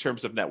 better in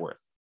terms of net worth.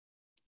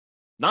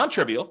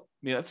 Non-trivial.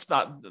 It's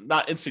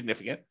not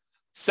insignificant.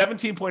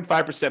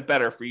 17.5%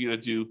 better for you to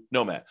do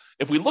Nomad.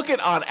 If we look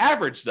at on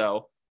average,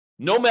 though,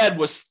 Nomad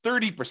was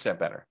 30%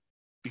 better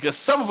because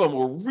some of them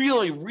were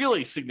really,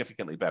 really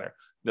significantly better.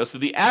 So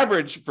the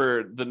average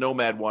for the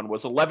Nomad one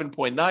was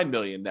 11.9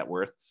 million net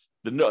worth.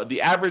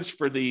 The average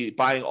for the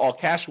buying all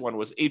cash one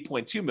was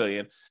 8.2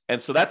 million.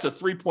 And so that's a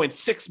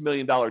 $3.6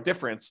 million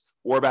difference,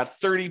 or about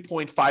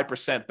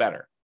 30.5%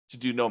 better to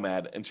do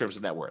Nomad in terms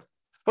of net worth.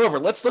 However,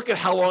 let's look at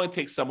how long it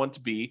takes someone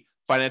to be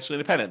financially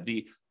independent,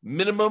 the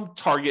minimum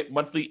target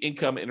monthly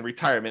income in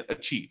retirement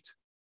achieved.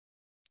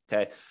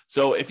 Okay.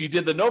 So if you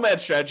did the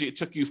Nomad strategy, it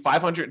took you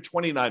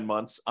 529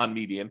 months on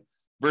median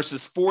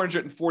versus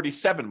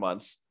 447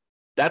 months.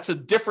 That's a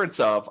difference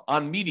of,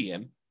 on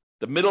median,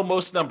 the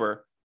middlemost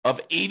number, of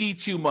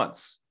 82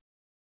 months.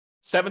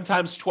 7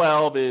 times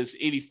 12 is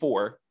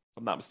 84, if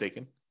I'm not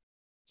mistaken.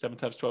 7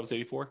 times 12 is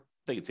 84. I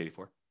think it's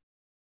 84.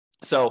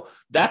 So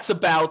that's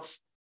about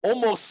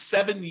almost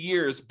 7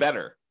 years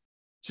better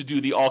to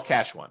do the all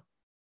cash one.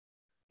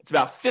 It's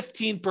about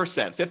 15%,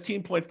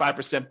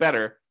 15.5%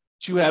 better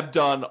to have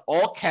done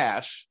all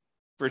cash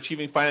for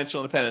achieving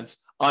financial independence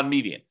on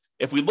median.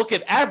 If we look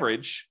at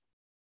average,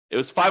 it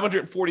was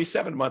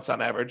 547 months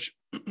on average,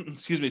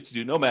 to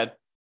do Nomad,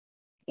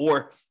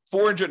 or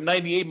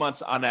 498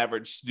 months on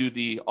average to do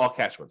the all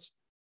cash ones.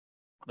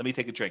 Let me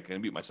take a drink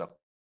and mute myself.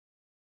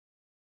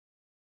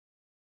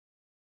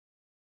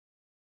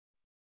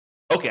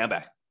 Okay, I'm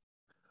back.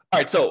 All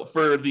right, so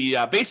for the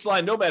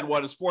baseline Nomad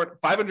one is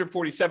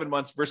 547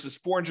 months versus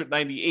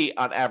 498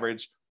 on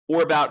average,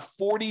 or about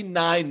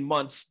 49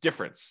 months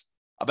difference.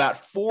 About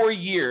 4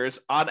 years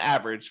on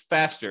average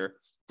faster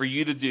for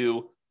you to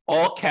do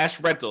all cash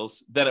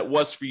rentals than it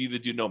was for you to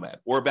do Nomad,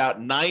 or about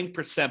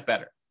 9%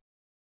 better.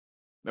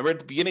 Remember at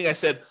the beginning, I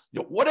said,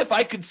 what if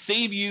I could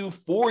save you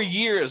 4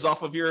 years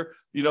off of your,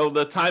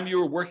 the time you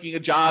were working a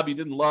job you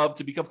didn't love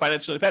to become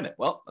financially independent?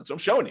 Well, that's what I'm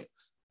showing you.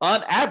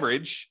 On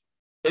average,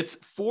 it's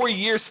 4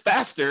 years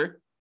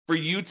faster for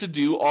you to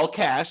do all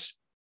cash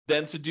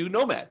than to do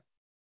Nomad.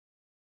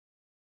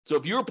 So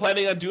if you were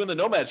planning on doing the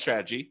Nomad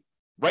strategy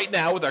right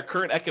now with our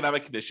current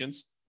economic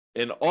conditions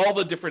in all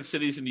the different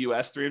cities in the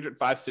U.S.,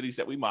 305 cities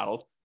that we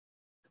modeled,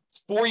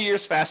 it's 4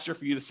 years faster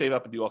for you to save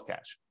up and do all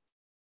cash.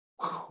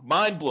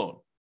 Mind blown.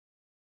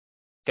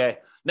 Okay.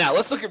 Now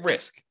let's look at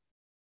risk.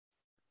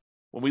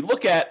 When we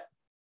look at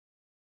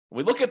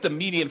the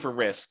median for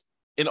risk,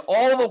 in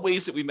all the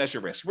ways that we measure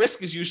risk,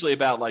 risk is usually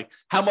about like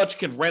how much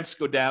can rents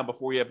go down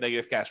before you have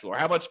negative cash flow, or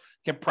how much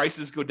can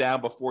prices go down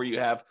before you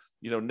have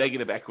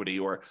negative equity,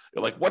 or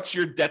like what's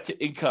your debt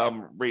to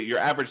income rate, your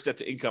average debt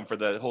to income for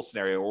the whole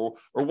scenario, or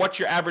what's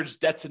your average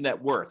debt to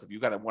net worth if you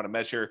kind of want to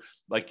measure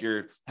like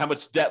how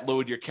much debt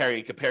load you're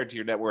carrying compared to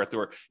your net worth,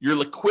 or your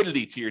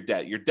liquidity to your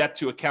debt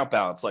to account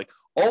balance. Like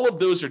all of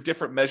those are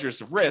different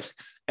measures of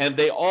risk, and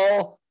a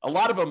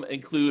lot of them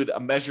include a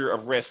measure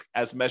of risk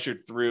as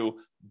measured through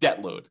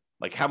debt load,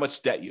 like how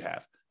much debt you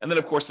have. And then,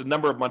 of course, the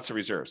number of months of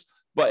reserves.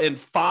 But in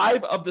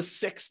 5 of the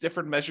 6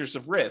 different measures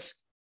of risk,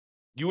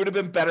 you would have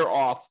been better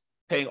off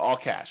paying all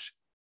cash.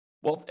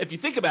 Well, if you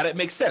think about it, it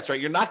makes sense, right?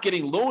 You're not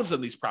getting loans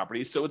on these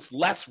properties, so it's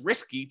less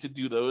risky to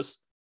do those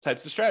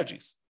types of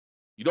strategies.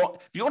 If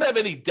you don't have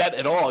any debt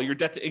at all, your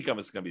debt to income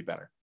is going to be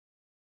better,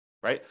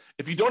 right?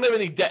 If you don't have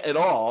any debt at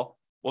all,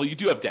 well, you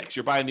do have debt because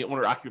you're buying the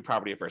owner-occupant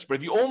property at first. But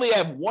if you only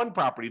have one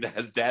property that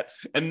has debt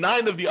and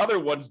 9 of the other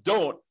ones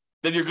don't,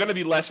 then you're going to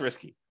be less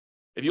risky.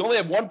 If you only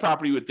have one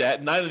property with debt,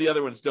 and 9 of the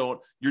other ones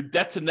don't, your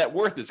debt to net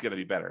worth is going to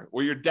be better,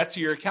 or your debt to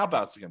your account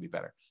balance is going to be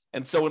better.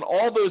 And so in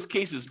all those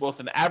cases, both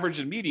in average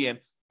and median,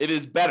 it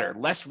is better,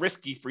 less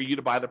risky for you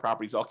to buy the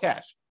properties all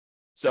cash.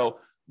 So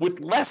with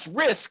less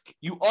risk,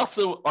 you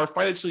also are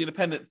financially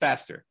independent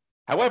faster.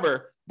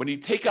 However, when you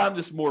take on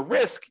this more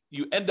risk,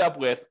 you end up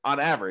with,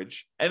 on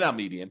average and on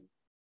median,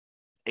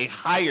 a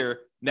higher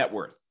net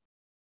worth.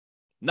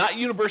 Not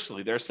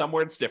universally. There's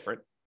somewhere it's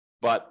different,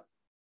 but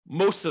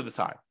most of the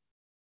time.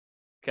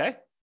 Okay?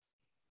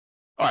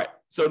 All right.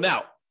 So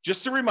now,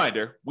 just a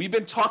reminder, we've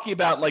been talking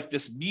about like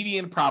this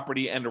median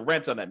property and the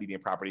rent on that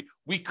median property.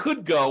 We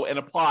could go and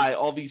apply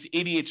all these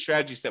 88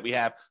 strategies that we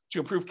have to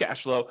improve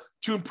cash flow,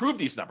 to improve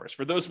these numbers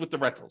for those with the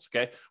rentals.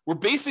 Okay? We're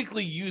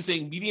basically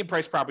using median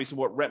price properties and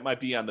what rent might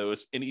be on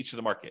those in each of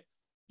the market.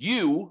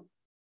 You,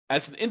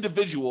 as an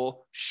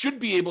individual, should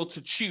be able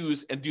to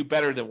choose and do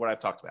better than what I've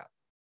talked about.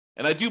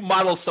 And I do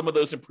model some of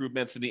those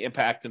improvements and the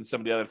impact and some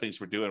of the other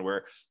things we're doing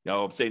where,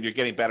 I'm saying you're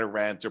getting better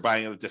rent or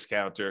buying at a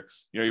discount, or,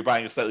 you're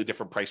buying a slightly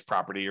different price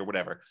property or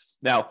whatever.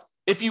 Now,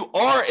 if you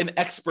are an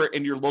expert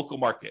in your local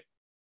market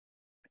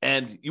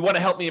and you want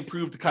to help me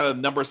improve the kind of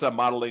numbers I'm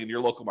modeling in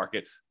your local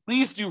market,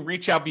 please do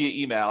reach out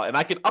via email, and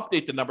I can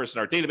update the numbers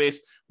in our database,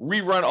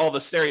 rerun all the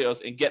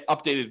scenarios, and get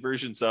updated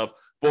versions of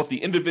both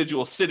the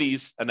individual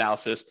cities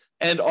analysis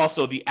and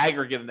also the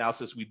aggregate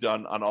analysis we've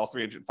done on all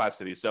 305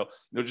 cities. So,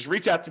 just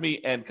reach out to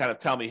me and kind of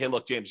tell me, hey,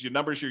 look, James, your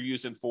numbers you're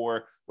using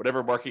for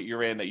whatever market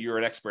you're in that you're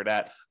an expert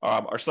at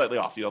are slightly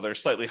off. They're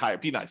slightly higher.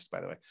 Be nice,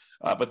 by the way,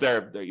 but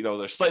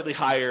they're slightly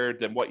higher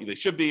than what they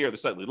should be, or they're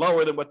slightly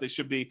lower than what they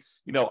should be.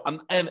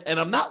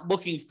 I'm not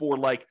looking for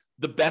like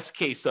the best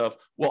case of,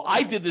 well,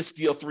 I did this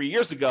deal 3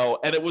 years ago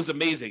and it was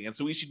amazing, and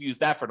so we should use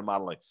that for the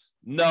modeling.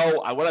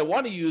 No, what I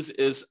want to use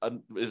is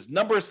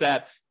numbers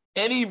that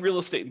any real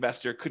estate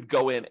investor could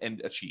go in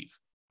and achieve.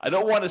 I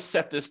don't want to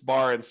set this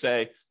bar and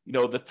say,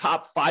 the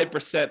top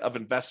 5% of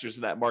investors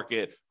in that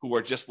market who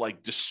are just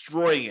like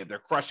destroying it, they're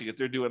crushing it,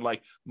 they're doing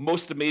like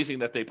most amazing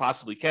that they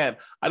possibly can.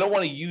 I don't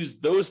want to use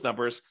those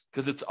numbers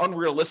because it's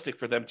unrealistic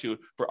for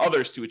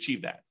others to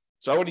achieve that.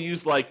 So I want to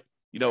use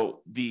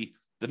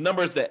the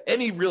numbers that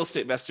any real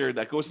estate investor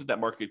that goes to that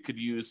market could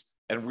use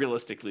and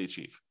realistically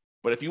achieve.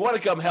 But if you want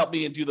to come help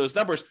me and do those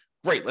numbers,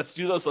 great, let's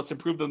do those. Let's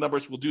improve the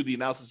numbers. We'll do the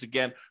analysis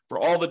again for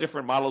all the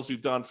different models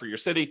we've done for your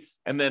city.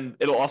 And then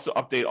it'll also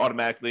update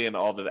automatically and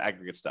all the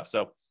aggregate stuff.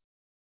 So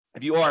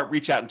if you are,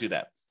 reach out and do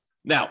that.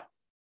 Now,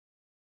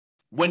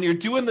 when you're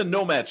doing the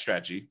Nomad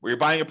strategy, where you're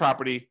buying a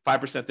property,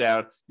 5%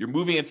 down, you're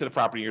moving into the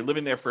property, you're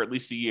living there for at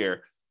least a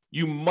year,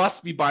 you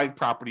must be buying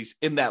properties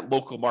in that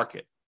local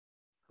market.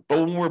 But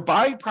when we're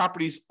buying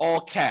properties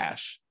all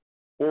cash,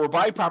 or we're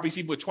buying properties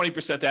even with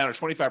 20% down or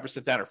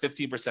 25% down or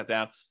 15%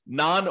 down,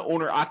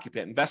 non-owner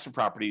occupant investment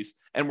properties,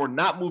 and we're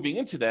not moving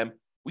into them,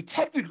 we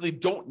technically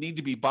don't need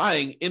to be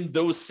buying in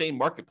those same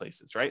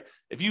marketplaces, right?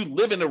 If you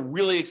live in a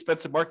really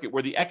expensive market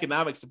where the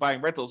economics of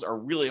buying rentals are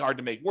really hard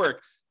to make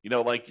work,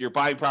 like you're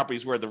buying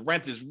properties where the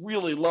rent is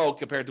really low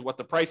compared to what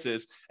the price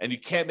is, and you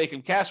can't make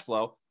them cash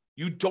flow,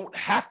 you don't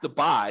have to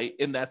buy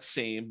in that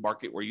same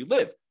market where you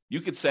live. You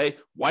could say,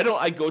 why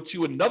don't I go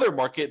to another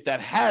market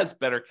that has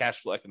better cash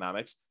flow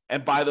economics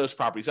and buy those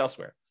properties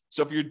elsewhere?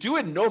 So if you're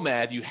doing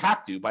Nomad, you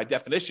have to, by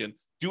definition,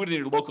 do it in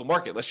your local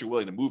market, unless you're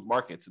willing to move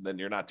markets, and then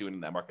you're not doing it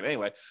in that market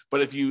anyway.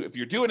 But if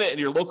you're doing it in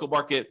your local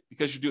market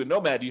because you're doing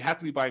Nomad, you have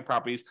to be buying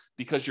properties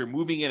because you're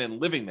moving in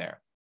and living there.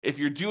 If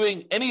you're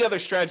doing any other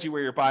strategy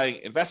where you're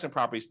buying investment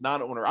properties,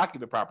 non-owner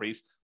occupant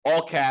properties,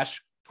 all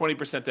cash,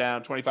 20%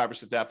 down,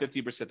 25% down,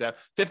 15% down,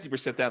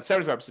 50% down,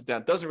 75%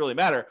 down, doesn't really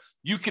matter.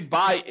 You could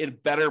buy in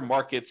better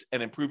markets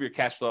and improve your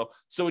cash flow.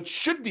 So it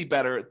should be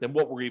better than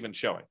what we're even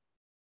showing.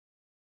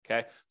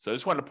 Okay. So I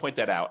just wanted to point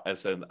that out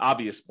as an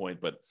obvious point,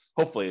 but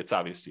hopefully it's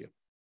obvious to you.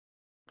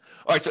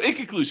 All right. So in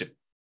conclusion,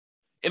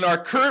 in our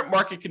current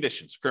market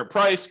conditions, current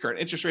price, current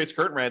interest rates,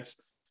 current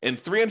rents, in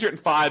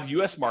 305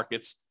 US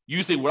markets,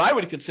 using what I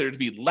would consider to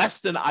be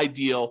less than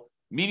ideal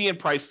median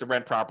price to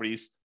rent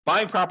properties,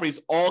 buying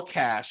properties all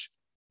cash,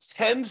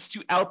 tends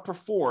to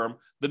outperform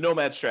the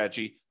Nomad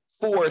strategy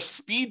for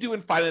speed to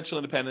financial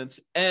independence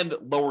and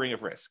lowering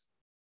of risk.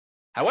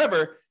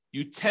 However,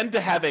 you tend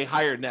to have a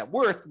higher net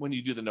worth when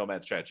you do the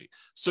Nomad strategy.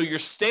 So your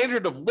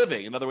standard of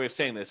living, another way of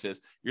saying this is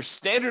your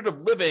standard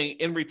of living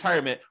in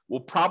retirement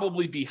will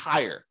probably be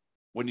higher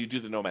when you do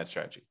the Nomad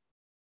strategy.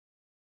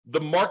 The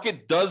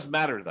market does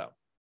matter though.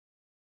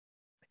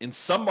 In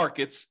some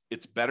markets,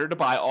 it's better to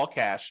buy all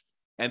cash,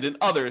 and in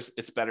others,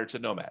 it's better to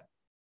Nomad.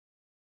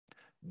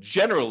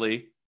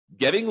 Generally,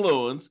 getting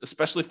loans,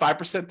 especially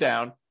 5%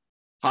 down,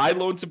 high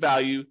loan to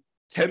value,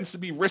 tends to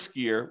be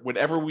riskier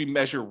whenever we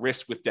measure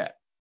risk with debt.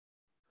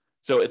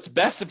 So it's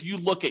best if you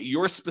look at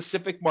your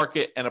specific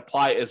market and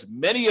apply as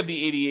many of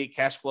the 88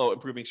 cash flow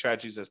improving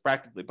strategies as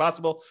practically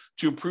possible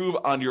to improve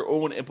on your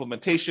own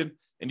implementation.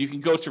 And you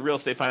can go to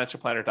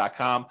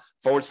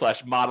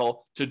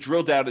realestatefinancialplanner.com/model to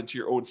drill down into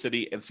your own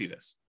city and see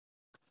this.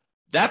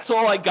 That's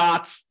all I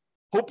got.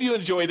 Hope you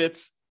enjoyed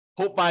it.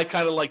 Hope my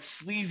kind of like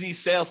sleazy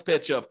sales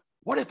pitch of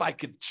what if I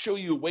could show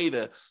you a way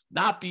to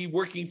not be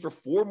working for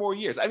 4 more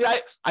years? I mean,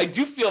 I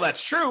do feel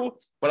that's true,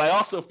 but I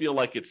also feel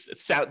like it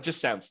just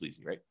sounds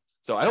sleazy, right?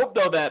 So I hope,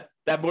 though, that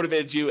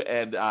motivated you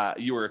and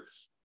you were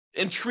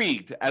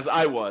intrigued, as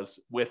I was,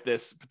 with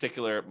this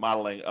particular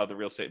modeling of the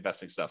real estate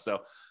investing stuff. So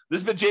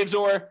this has been James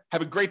Orr.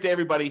 Have a great day,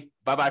 everybody.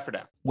 Bye-bye for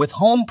now. With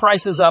home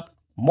prices up,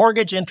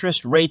 mortgage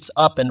interest rates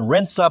up, and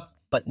rents up,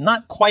 but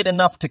not quite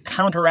enough to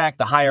counteract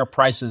the higher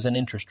prices and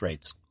interest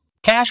rates,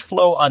 cash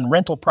flow on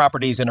rental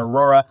properties in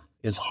Aurora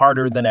is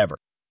harder than ever.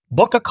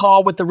 Book a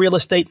call with the Real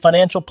Estate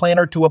Financial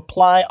Planner to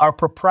apply our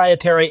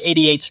proprietary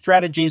 88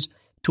 strategies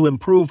to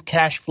improve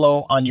cash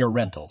flow on your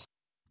rentals.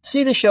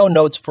 See the show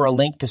notes for a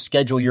link to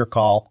schedule your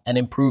call and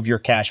improve your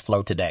cash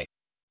flow today.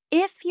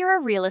 If you're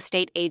a real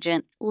estate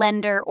agent,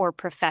 lender, or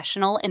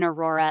professional in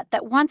Aurora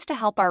that wants to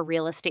help our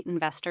real estate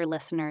investor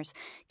listeners,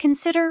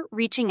 consider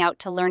reaching out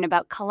to learn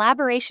about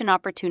collaboration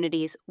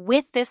opportunities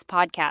with this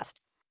podcast.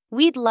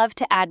 We'd love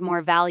to add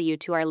more value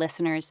to our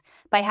listeners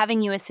by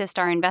having you assist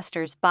our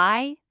investors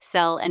buy,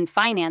 sell, and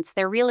finance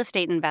their real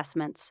estate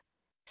investments.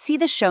 See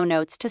the show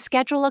notes to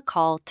schedule a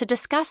call to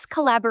discuss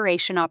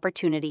collaboration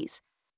opportunities.